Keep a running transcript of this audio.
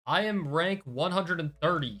I am rank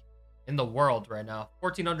 130 in the world right now.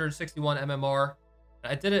 1461 MMR.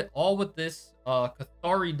 I did it all with this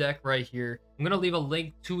Kathari deck right here. I'm going to leave a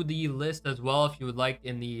link to the list as well if you would like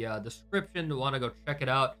in the description to want to go check it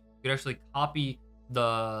out. You could actually copy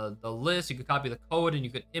the list, you could copy the code, and you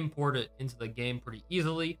could import it into the game pretty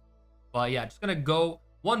easily. But yeah, just going to go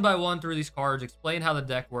one by one through these cards, explain how the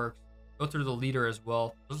deck works, go through the leader as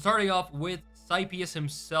well. So starting off with Cypius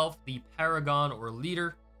himself, the Paragon or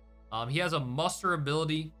leader. He has a muster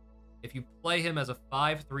ability. If you play him as a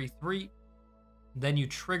 5/3/3, then you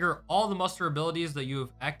trigger all the muster abilities that you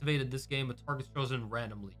have activated this game with targets chosen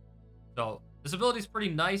randomly. So this ability is pretty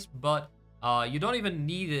nice, but you don't even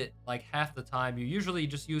need it like half the time. You usually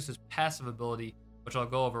just use his passive ability, which I'll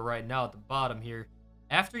go over right now at the bottom here.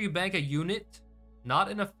 After you bank a unit, not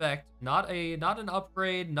an effect, not an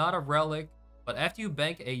upgrade, not a relic, but after you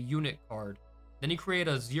bank a unit card, then you create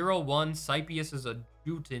a 0/1 Cypius'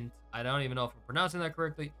 Adjutant. I don't even know if I'm pronouncing that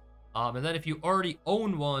correctly. And then if you already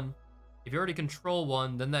own one, if you already control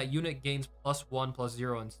one, then that unit gains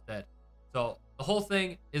 +1/+0 instead. So the whole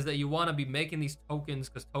thing is that you want to be making these tokens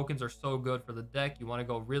because tokens are so good for the deck. You want to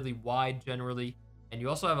go really wide generally. And you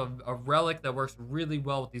also have a relic that works really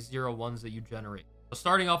well with these 0/1s that you generate. So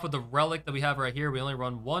starting off with the relic that we have right here, we only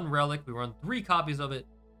run one relic. We run 3 copies of it.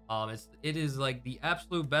 It is like the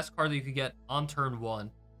absolute best card that you could get on turn 1.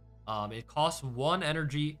 It costs 1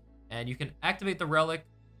 energy, and you can activate the relic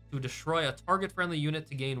to destroy a target-friendly unit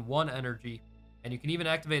to gain 1 energy. And you can even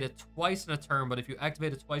activate it twice in a turn, but if you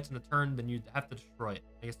activate it twice in a turn, then you have to destroy it.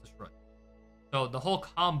 I guess destroy it. So the whole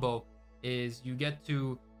combo is you get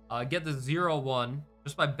to get the 0/1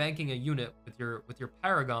 just by banking a unit with your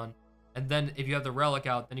Paragon, and then if you have the relic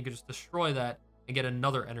out, then you can just destroy that and get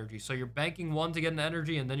another energy. So you're banking 1 to get an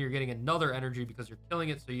energy, and then you're getting another energy because you're killing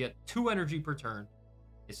it. So you get 2 energy per turn.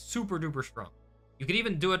 It's super duper strong. You can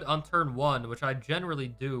even do it on turn 1, which I generally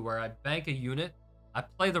do, where I bank a unit, I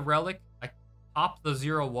play the relic, I pop the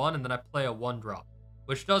 0/1, and then I play a 1-drop,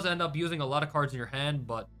 which does end up using a lot of cards in your hand,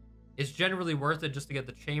 but it's generally worth it just to get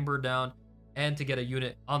the chamber down and to get a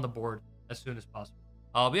unit on the board as soon as possible.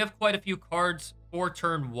 We have quite a few cards for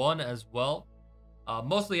turn 1 as well.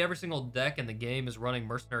 Mostly every single deck in the game is running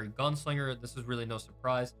Mercenary Gunslinger. This is really no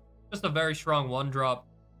surprise. Just a very strong 1-drop.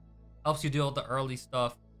 Helps you deal with the early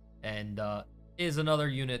stuff, and is another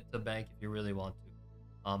unit to bank if you really want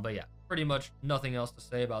to. But yeah, pretty much nothing else to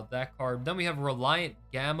say about that card. Then we have Reliant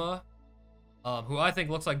Gamma, who I think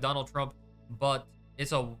looks like Donald Trump, but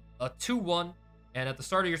it's a 2/1, and at the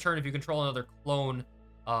start of your turn, if you control another clone,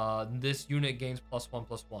 this unit gains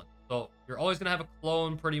 +1/+1. So you're always going to have a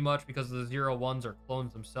clone pretty much because the 0/1s are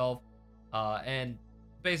clones themselves. And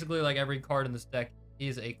basically like every card in this deck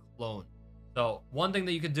is a clone. So one thing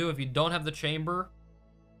that you could do if you don't have the chamber,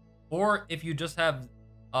 or if you just have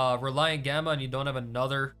Reliant Gamma and you don't have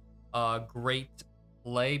another great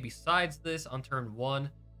play besides this on turn 1,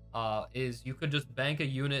 is you could just bank a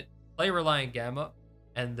unit, play Reliant Gamma,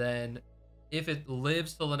 and then if it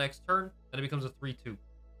lives till the next turn, then it becomes a 3/2. And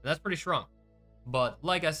that's pretty strong. But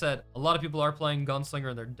like I said, a lot of people are playing Gunslinger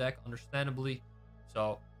in their deck, understandably.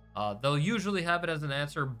 So they'll usually have it as an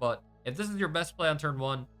answer, but if this is your best play on turn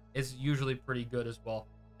 1, it's usually pretty good as well.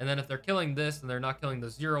 And then if they're killing this and they're not killing the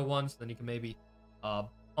 0/1s, then you can maybe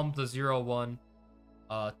pump the 0/1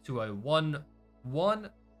 to a 1/1,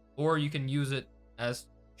 or you can use it as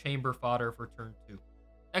chamber fodder for turn 2.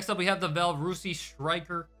 Next up, we have the Valrusi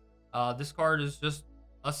Striker. This card is just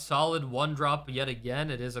a solid 1-drop yet again.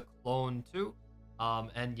 It is a clone too.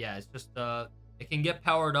 And yeah, it's just it can get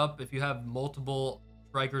powered up if you have multiple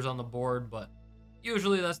strikers on the board, but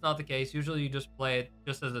usually that's not the case. Usually you just play it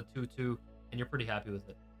just as a 2/2 and you're pretty happy with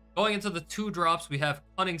it. Going into the 2-drops, we have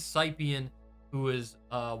Cunning Cypian, who is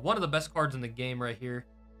one of the best cards in the game right here.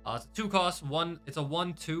 It's a 2-cost, it's a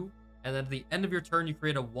 1/2, and then at the end of your turn you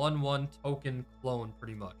create a 1/1 token clone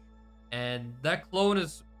pretty much. And that clone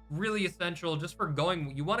is really essential just for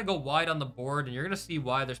going, you want to go wide on the board, and you're going to see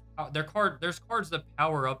why. There's cards that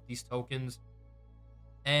power up these tokens,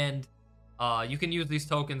 and you can use these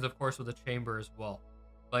tokens of course with a chamber as well.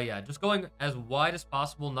 But yeah, just going as wide as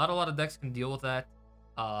possible. Not a lot of decks can deal with that,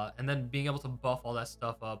 and then being able to buff all that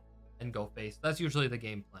stuff up and go face. That's usually the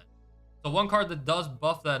game plan. So one card that does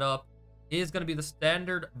buff that up is going to be the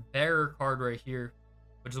standard bearer card right here,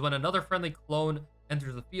 which is when another friendly clone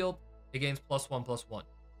enters the field, it gains +1/+1.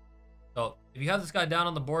 So if you have this guy down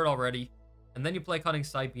on the board already, and then you play Cunning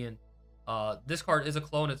Cypian, this card is a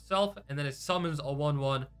clone itself, and then it summons a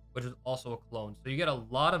 1/1, which is also a clone. So you get a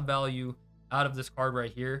lot of value out of this card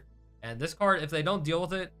right here. And this card, if they don't deal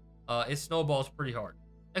with it, it snowballs pretty hard.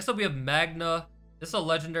 Next up, we have Magna, This is a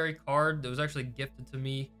legendary card that was actually gifted to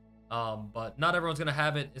me, but not everyone's going to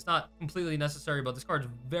have it. It's not completely necessary, but this card's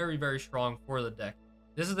very, very strong for the deck.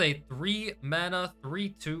 This is a 3 mana,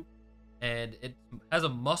 3/2, and it has a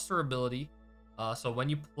muster ability. So when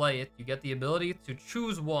you play it, you get the ability to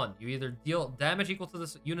choose one. You either deal damage equal to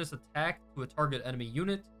this unit's attack to a target enemy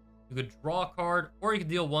unit, you could draw a card, or you could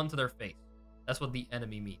deal 1 to their face. That's what the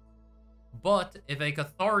enemy means. But if a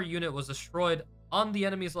Kathari unit was destroyed on the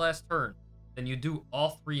enemy's last turn, then you do all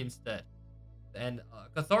 3 instead. And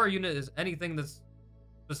Kathari unit is anything that's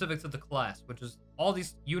specific to the class, which is all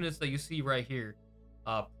these units that you see right here,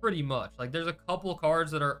 pretty much. Like, there's a couple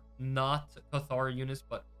cards that are not Kathari units,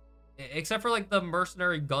 but except for like the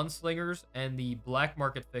mercenary gunslingers and the black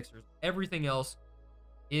market fixers, everything else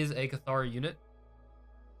is a Kathari unit.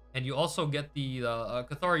 And you also get the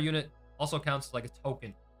Kathari unit also counts as like a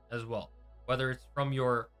token as well, whether it's from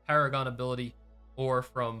your Paragon ability or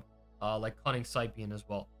from like Cunning Scypian as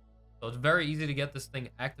well. So it's very easy to get this thing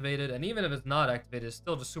activated, and even if it's not activated, it's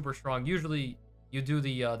still just super strong. Usually you do the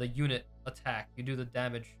unit attack, you do the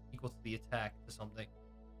damage equal to the attack to something.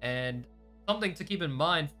 And something to keep in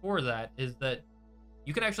mind for that is that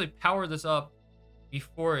you can actually power this up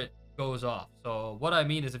before it goes off. So what I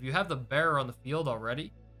mean is, if you have the bearer on the field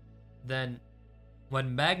already, then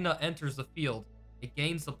when Magna enters the field, it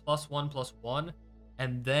gains the +1/+1,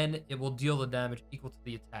 and then it will deal the damage equal to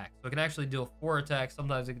the attack. So it can actually deal 4 attacks.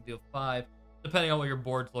 Sometimes it can deal 5, depending on what your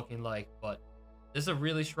board's looking like. But this is a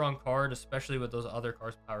really strong card, especially with those other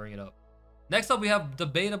cards powering it up. Next up, we have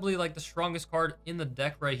debatably like the strongest card in the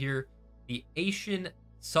deck right here, the Asian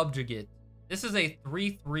Subjugate. This is a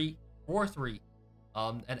 3/3, 4/3.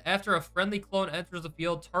 And after a friendly clone enters the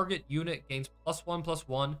field, target unit gains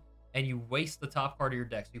 +1/+1, and you waste the top card of your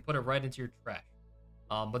deck. So you put it right into your trash.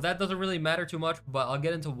 But that doesn't really matter too much, but I'll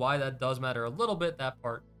get into why that does matter a little bit, that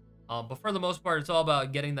part. But for the most part, it's all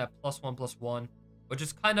about getting that +1/+1, which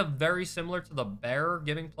is kind of very similar to the bearer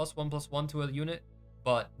giving +1/+1 to a unit.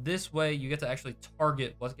 But this way, you get to actually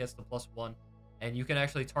target what gets the +1, and you can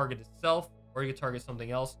actually target itself, or you can target something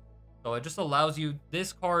else. So it just allows you,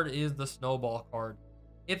 this card is the snowball card.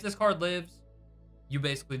 If this card lives, you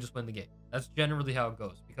basically just win the game. That's generally how it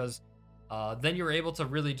goes, because then you're able to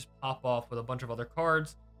really just pop off with a bunch of other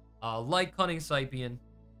cards, like Cunning Scypian,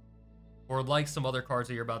 or like some other cards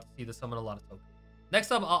that you're about to see that summon a lot of tokens.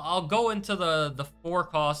 Next up, I'll go into the 4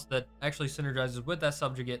 costs that actually synergizes with that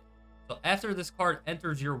Subjugate. So after this card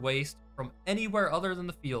enters your waste from anywhere other than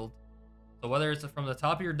the field, so whether it's from the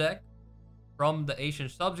top of your deck, from the Asian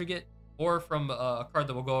Subjugate, or from a card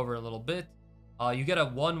that we'll go over in a little bit, you get a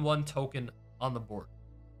 1/1 token on the board.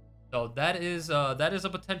 So that is a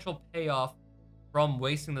potential payoff from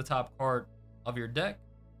wasting the top card of your deck,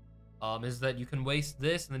 is that you can waste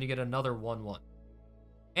this and then you get another 1/1.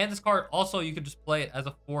 And this card also, you could just play it as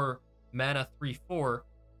a 4 mana 3/4,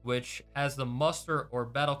 which has the muster or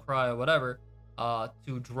battle cry or whatever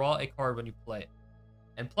to draw a card when you play it.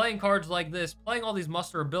 And playing cards like this, playing all these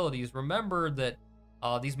muster abilities, remember that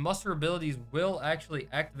these muster abilities will actually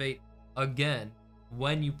activate again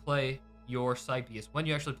when you play your Scypius, when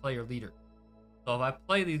you actually play your leader. So if I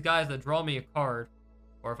play these guys that draw me a card,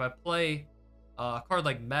 or if I play a card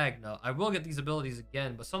like Magna, I will get these abilities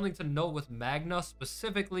again. But something to note with Magna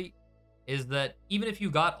specifically is that even if you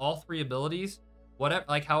got all 3 abilities,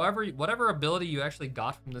 whatever ability you actually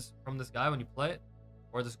got from this guy when you play it,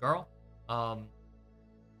 or this girl,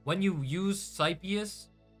 when you use Scypius,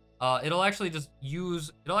 it'll actually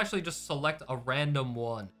just select a random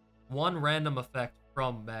one random effect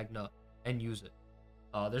from Magna and use it.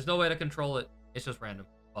 There's no way to control it. It's just random,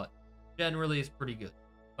 but generally it's pretty good.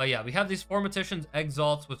 But yeah, we have these Formaticians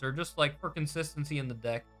Exalts, which are just like for consistency in the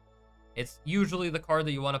deck. It's usually the card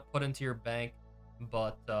that you want to put into your bank,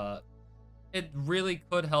 but it really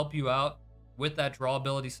could help you out with that draw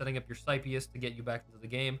ability, setting up your Scypius to get you back into the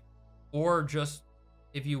game, or just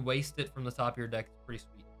if you waste it from the top of your deck, it's pretty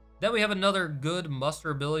sweet. Then we have another good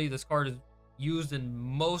muster ability. This card is used in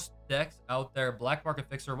most decks out there. Black Market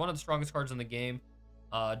Fixer, one of the strongest cards in the game.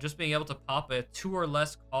 Just being able to pop a 2 or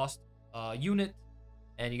less cost unit,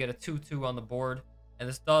 and you get a 2/2 on the board. And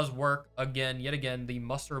this does work yet again. The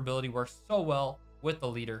muster ability works so well with the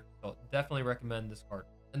leader, so definitely recommend this card.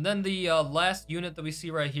 And then the last unit that we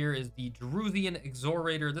see right here is the Druthian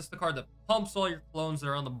Exorator. This is the card that pumps all your clones that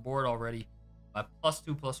are on the board already by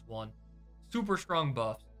 +2/+1. Super strong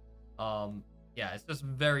buffs. Yeah, it's just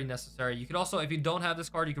very necessary. You could also, if you don't have this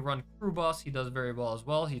card, you could run Crew Boss. He does very well as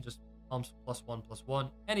well. He just pumps +1/+1,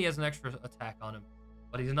 and he has an extra attack on him.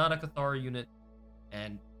 But he's not a Kathari unit,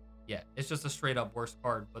 and yeah, it's just a straight up worse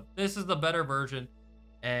card. But this is the better version,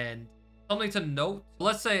 and something to note.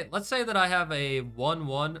 Let's say that I have a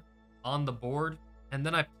 1/1 on the board, and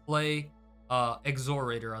then I play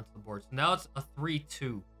Exorator onto the board. So now it's a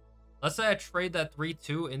 3/2. Let's say I trade that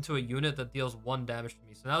 3/2 into a unit that deals 1 damage to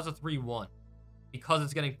me. So now it's a 3/1 because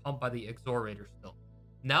it's getting pumped by the Exorator still.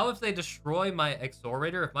 Now if they destroy my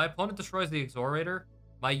Exorator, if my opponent destroys the Exorator,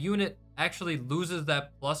 my unit actually loses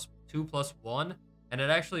that +2/+1, and it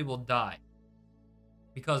actually will die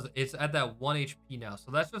because it's at that 1 HP now.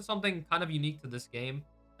 So that's just something kind of unique to this game.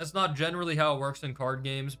 That's not generally how it works in card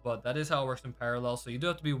games, but that is how it works in parallel. So you do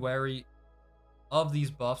have to be wary of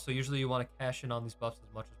these buffs. So usually you want to cash in on these buffs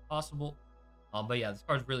as much as possible. But yeah, this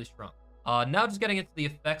card's really strong. Now just getting into the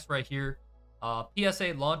effects right here.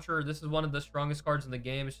 PS8 Launcher, this is one of the strongest cards in the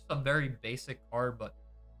game. It's just a very basic card, but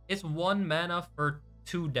it's 1 mana for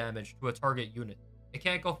 2 damage to a target unit. It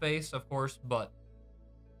can't go face, of course, but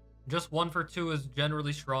just 1 for 2 is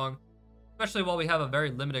generally strong, especially while we have a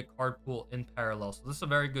very limited card pool in parallel. So this is a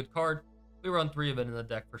very good card. We run 3 of it in the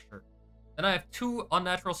deck for sure. Then I have 2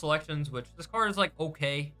 unnatural selections, which this card is like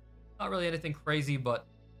okay. Not really anything crazy, but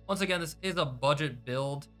once again, this is a budget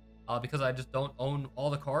build because I just don't own all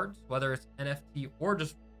the cards, whether it's NFT or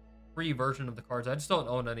just free version of the cards. I just don't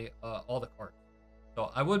own all the cards. So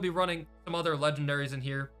I would be running some other legendaries in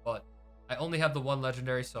here, but I only have the 1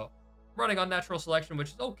 legendary, so I'm running unnatural selection,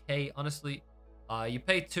 which is okay, honestly. You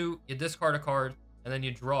pay 2, you discard a card, and then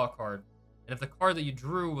you draw a card. And if the card that you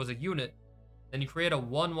drew was a unit, then you create a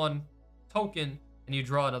 1/1 token, and you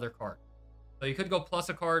draw another card. So you could go plus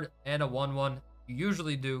a card and a 1/1. You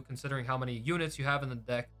usually do, considering how many units you have in the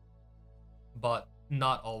deck, but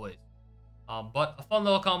not always. But a fun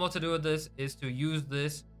little combo to do with this is to use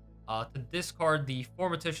this to discard the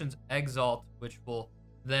Formatician's Exalt, which will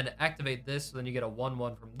then activate this. So then you get a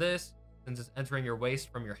 1/1 from this, since it's entering your waste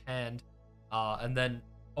from your hand. And then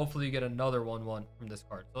hopefully you get another 1/1 from this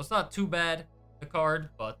card. So it's not too bad, the card,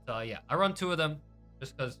 but yeah, I run 2 of them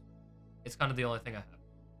just because it's kind of the only thing I have.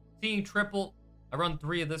 Seeing Triple, I run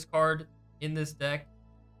 3 of this card in this deck.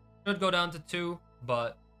 Should go down to 2,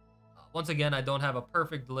 but once again, I don't have a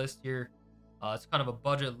perfect list here. It's kind of a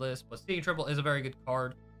budget list, but Seeing Triple is a very good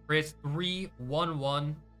card. Creates 3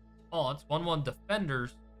 1/1 taunts, 1/1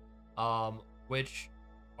 defenders, which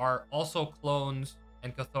are also clones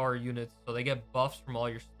and Kathari units, so they get buffs from all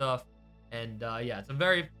your stuff. And yeah, it's a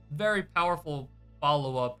very, very powerful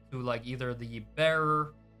follow-up to like either the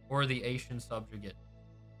Bearer or the Asian Subjugate.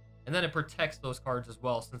 And then it protects those cards as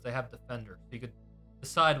well, since they have defenders. So you could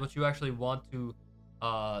decide what you actually want to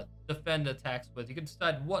defend attacks with. You could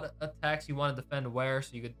decide what attacks you want to defend where,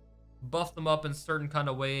 so you could buff them up in certain kind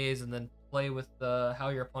of ways and then play with how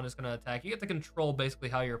your opponent's going to attack. You get to control basically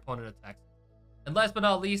how your opponent attacks. And last but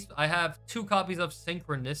not least, I have 2 copies of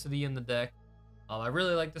Synchronicity in the deck. I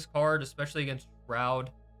really like this card, especially against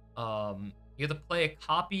Shroud. You get to play a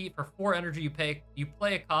copy for 4 energy. You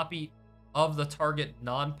play a copy of the target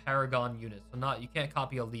non-Paragon unit. So you can't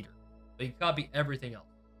copy a leader, but you can copy everything else.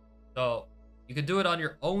 So you could do it on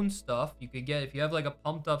your own stuff. You could get, if you have like a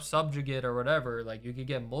pumped up subjugate or whatever, like you could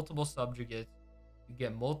get multiple subjugates. You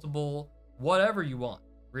get multiple whatever you want,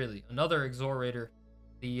 really. Another Exorator.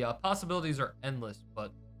 The possibilities are endless,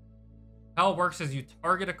 but how it works is you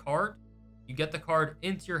target a card, you get the card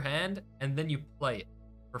into your hand, and then you play it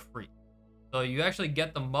for free. So you actually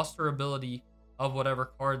get the muster ability of whatever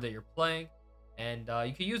card that you're playing, and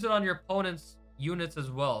you can use it on your opponent's units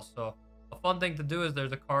as well. So a fun thing to do is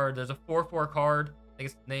there's a 4/4 card. I think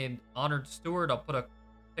it's named Honored Steward. I'll put a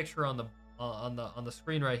picture on the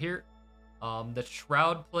screen right here. That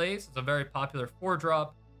Shroud plays. It's a very popular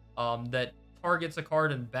 4-drop that targets a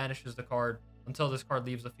card and banishes the card until this card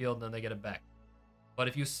leaves the field, and then they get it back. But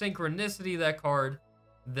if you Synchronicity that card,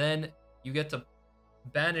 then you get to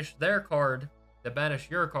banish their card, to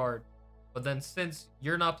banish your card. But then since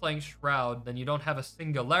you're not playing Shroud, then you don't have a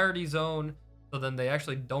Singularity Zone, so then they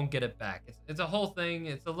actually don't get it back. It's a whole thing.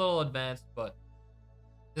 It's a little advanced, but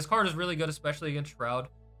this card is really good, especially against Shroud.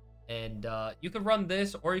 And you could run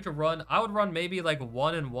this, or you could run, I would run maybe like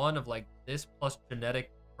 1/1 of like this plus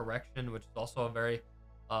Genetic Correction, which is also a very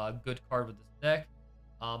good card with this deck.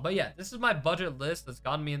 But yeah, this is my budget list that's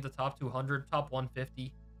gotten me into top 200, top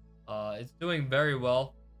 150. It's doing very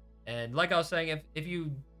well. And like I was saying, if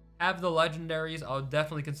you have the legendaries, I would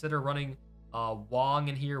definitely consider running Wong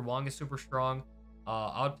in here. Wong is super strong.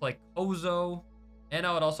 I would play Kozo, and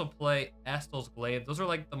I would also play Astel's Glaive. Those are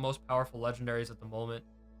like the most powerful legendaries at the moment.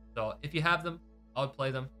 So if you have them, I would play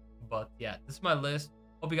them. But yeah, this is my list.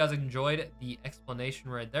 Hope you guys enjoyed the explanation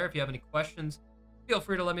right there. If you have any questions, feel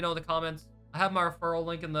free to let me know in the comments. I have my referral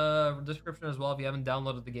link in the description as well if you haven't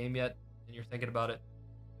downloaded the game yet and you're thinking about it.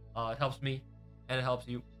 It helps me and it helps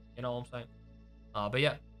you. You know what I'm saying? But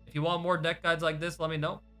yeah, if you want more deck guides like this, let me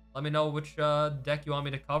know. Let me know which deck you want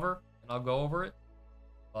me to cover, and I'll go over it.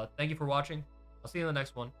 Thank you for watching. I'll see you in the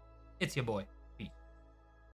next one. It's your boy.